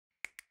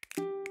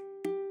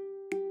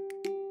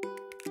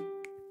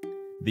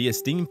The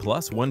Esteem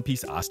Plus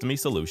one-piece ostomy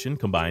solution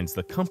combines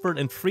the comfort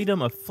and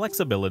freedom of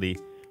flexibility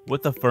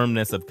with the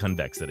firmness of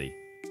convexity.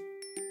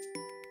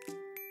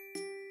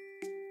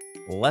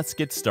 Let's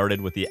get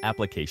started with the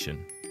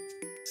application.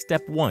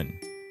 Step 1.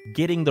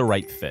 Getting the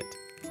right fit.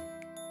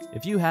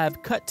 If you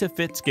have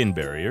cut-to-fit skin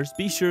barriers,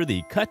 be sure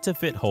the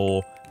cut-to-fit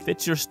hole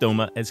fits your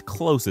stoma as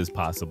close as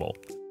possible.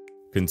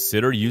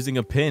 Consider using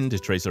a pin to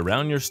trace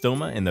around your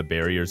stoma in the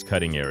barrier's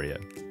cutting area.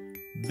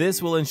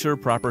 This will ensure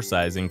proper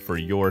sizing for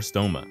your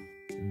stoma.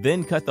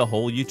 Then cut the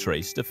hole you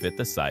trace to fit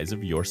the size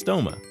of your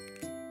stoma.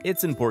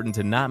 It's important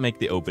to not make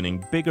the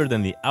opening bigger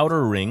than the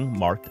outer ring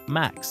marked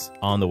max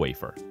on the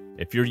wafer.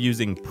 If you're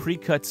using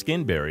pre-cut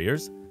skin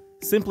barriers,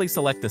 simply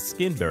select the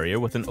skin barrier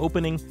with an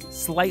opening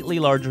slightly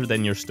larger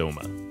than your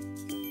stoma.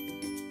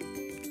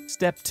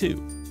 Step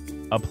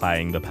 2.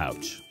 Applying the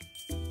pouch.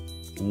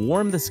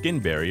 Warm the skin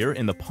barrier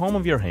in the palm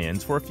of your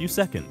hands for a few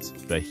seconds.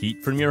 The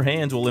heat from your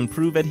hands will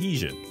improve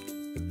adhesion.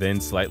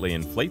 Then slightly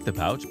inflate the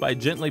pouch by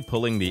gently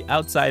pulling the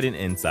outside and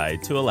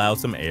inside to allow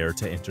some air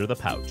to enter the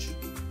pouch.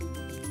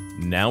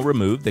 Now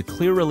remove the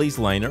clear release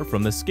liner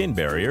from the skin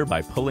barrier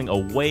by pulling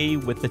away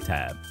with the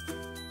tab.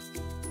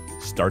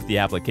 Start the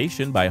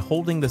application by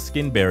holding the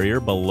skin barrier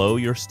below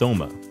your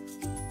stoma.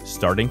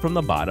 Starting from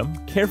the bottom,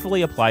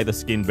 carefully apply the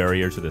skin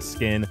barrier to the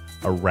skin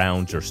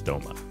around your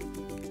stoma.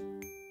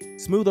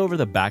 Smooth over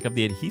the back of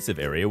the adhesive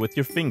area with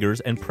your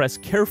fingers and press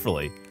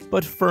carefully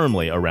but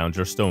firmly around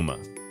your stoma.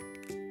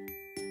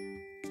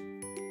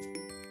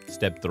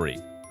 Step 3.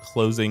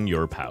 Closing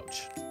your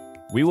pouch.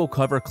 We will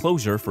cover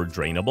closure for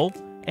drainable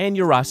and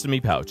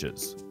urostomy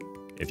pouches.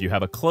 If you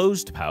have a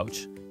closed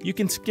pouch, you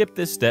can skip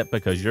this step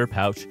because your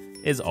pouch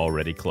is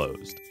already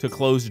closed. To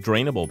close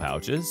drainable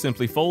pouches,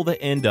 simply fold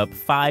the end up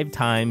 5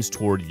 times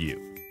toward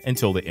you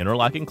until the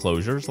interlocking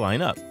closures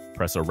line up.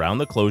 Press around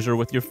the closure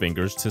with your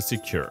fingers to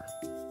secure.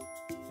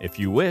 If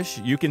you wish,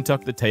 you can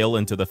tuck the tail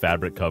into the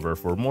fabric cover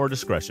for more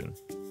discretion.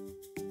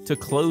 To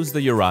close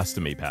the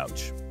urostomy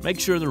pouch, make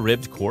sure the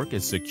ribbed cork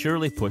is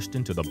securely pushed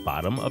into the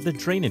bottom of the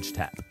drainage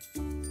tap.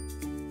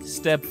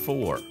 Step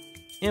 4.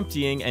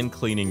 Emptying and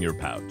cleaning your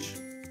pouch.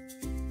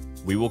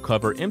 We will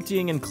cover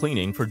emptying and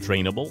cleaning for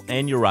drainable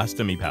and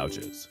urostomy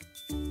pouches.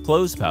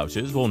 Closed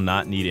pouches will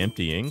not need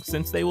emptying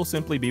since they will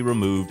simply be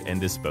removed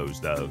and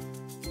disposed of.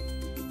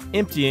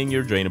 Emptying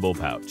your drainable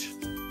pouch.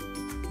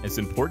 It's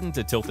important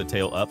to tilt the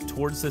tail up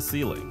towards the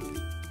ceiling.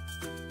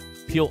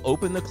 Peel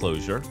open the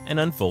closure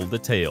and unfold the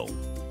tail.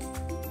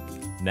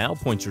 Now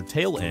point your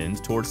tail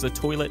end towards the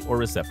toilet or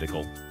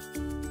receptacle.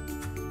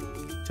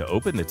 To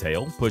open the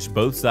tail, push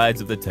both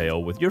sides of the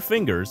tail with your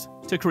fingers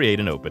to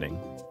create an opening.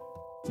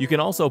 You can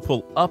also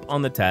pull up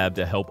on the tab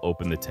to help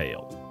open the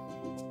tail.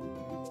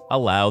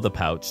 Allow the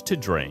pouch to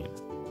drain.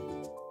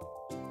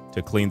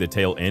 To clean the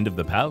tail end of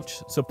the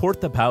pouch,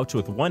 support the pouch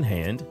with one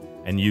hand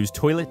and use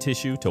toilet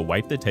tissue to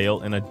wipe the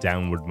tail in a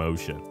downward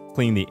motion.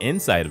 Clean the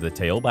inside of the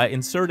tail by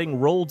inserting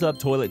rolled up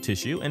toilet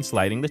tissue and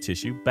sliding the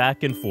tissue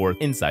back and forth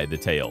inside the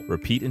tail.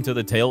 Repeat until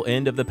the tail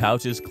end of the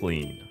pouch is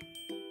clean.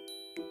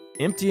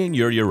 Emptying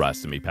your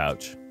urostomy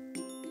pouch.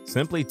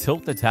 Simply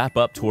tilt the tap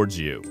up towards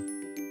you.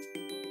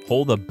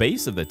 Hold the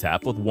base of the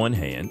tap with one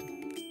hand,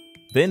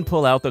 then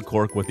pull out the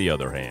cork with the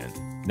other hand.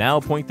 Now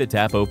point the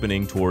tap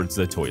opening towards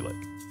the toilet.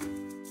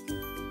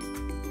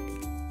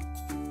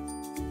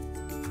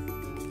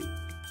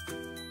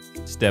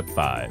 Step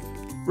 5.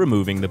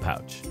 Removing the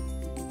pouch.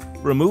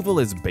 Removal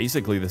is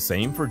basically the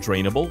same for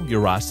drainable,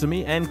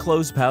 urostomy, and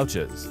closed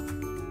pouches.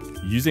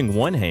 Using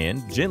one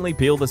hand, gently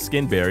peel the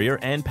skin barrier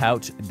and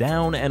pouch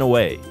down and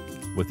away.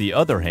 With the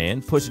other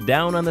hand, push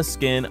down on the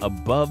skin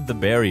above the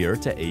barrier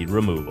to aid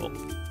removal.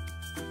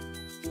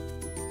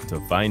 To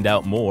find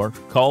out more,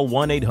 call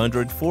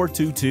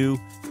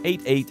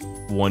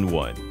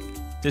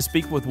 1-800-422-8811 to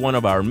speak with one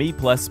of our Me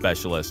Plus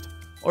specialists,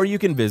 or you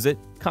can visit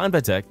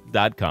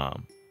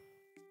ConvaTec.com.